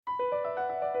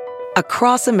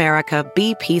Across America,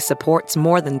 BP supports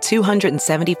more than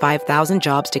 275,000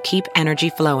 jobs to keep energy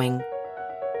flowing.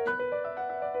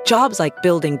 Jobs like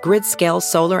building grid-scale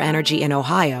solar energy in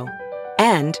Ohio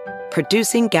and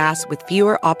producing gas with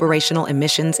fewer operational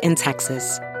emissions in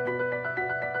Texas.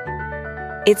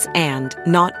 It's and,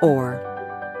 not or.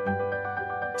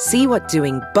 See what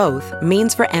doing both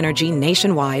means for energy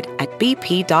nationwide at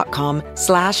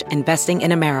bp.com/investing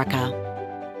in America.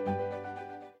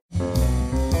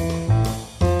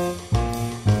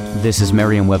 This is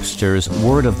Merriam-Webster's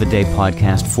Word of the Day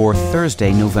podcast for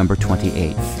Thursday, November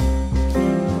 28th.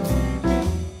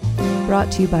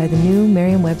 Brought to you by the new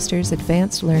Merriam-Webster's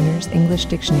Advanced Learners English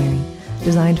Dictionary,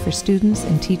 designed for students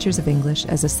and teachers of English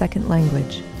as a second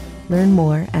language. Learn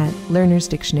more at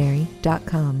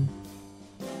learnersdictionary.com.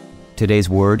 Today's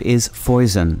word is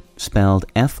Foison, spelled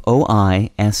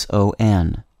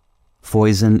F-O-I-S-O-N.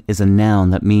 Foison is a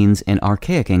noun that means, in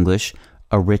archaic English,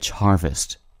 a rich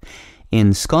harvest.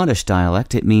 In Scottish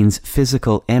dialect, it means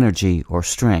physical energy or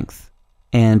strength,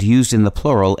 and used in the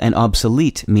plural, an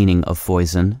obsolete meaning of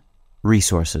foison,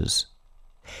 resources.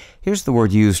 Here's the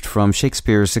word used from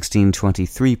Shakespeare's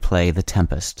 1623 play, The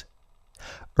Tempest.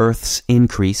 Earth's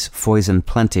increase, foison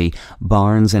plenty,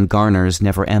 barns and garners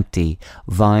never empty,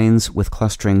 vines with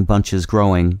clust'ring bunches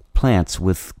growing, plants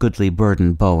with goodly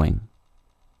burden bowing.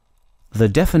 The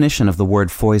definition of the word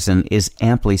foison is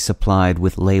amply supplied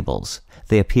with labels.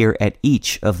 They appear at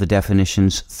each of the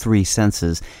definition's three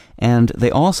senses, and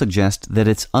they all suggest that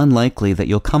it's unlikely that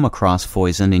you'll come across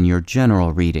foison in your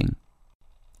general reading.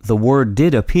 The word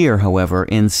did appear, however,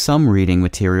 in some reading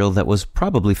material that was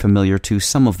probably familiar to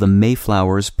some of the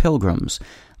Mayflower's pilgrims,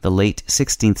 the late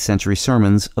 16th century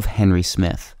sermons of Henry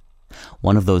Smith.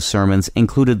 One of those sermons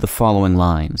included the following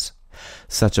lines: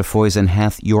 "Such a foison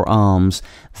hath your alms,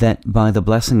 that by the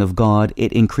blessing of God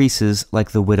it increases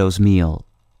like the widow's meal."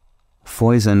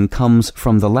 Foison comes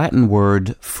from the Latin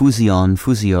word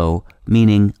fusio,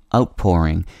 meaning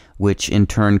outpouring, which in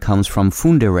turn comes from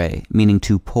fundere, meaning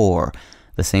to pour,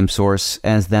 the same source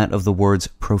as that of the words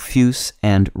profuse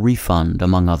and refund,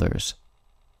 among others.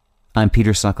 I'm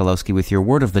Peter Sokolowski with your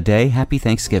Word of the Day. Happy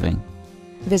Thanksgiving.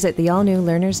 Visit the all-new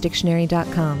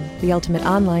learnersdictionary.com, the ultimate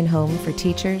online home for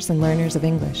teachers and learners of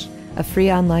English. A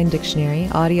free online dictionary,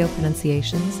 audio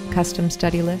pronunciations, custom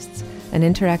study lists, and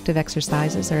interactive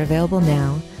exercises are available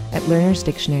now at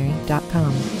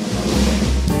learnersdictionary.com.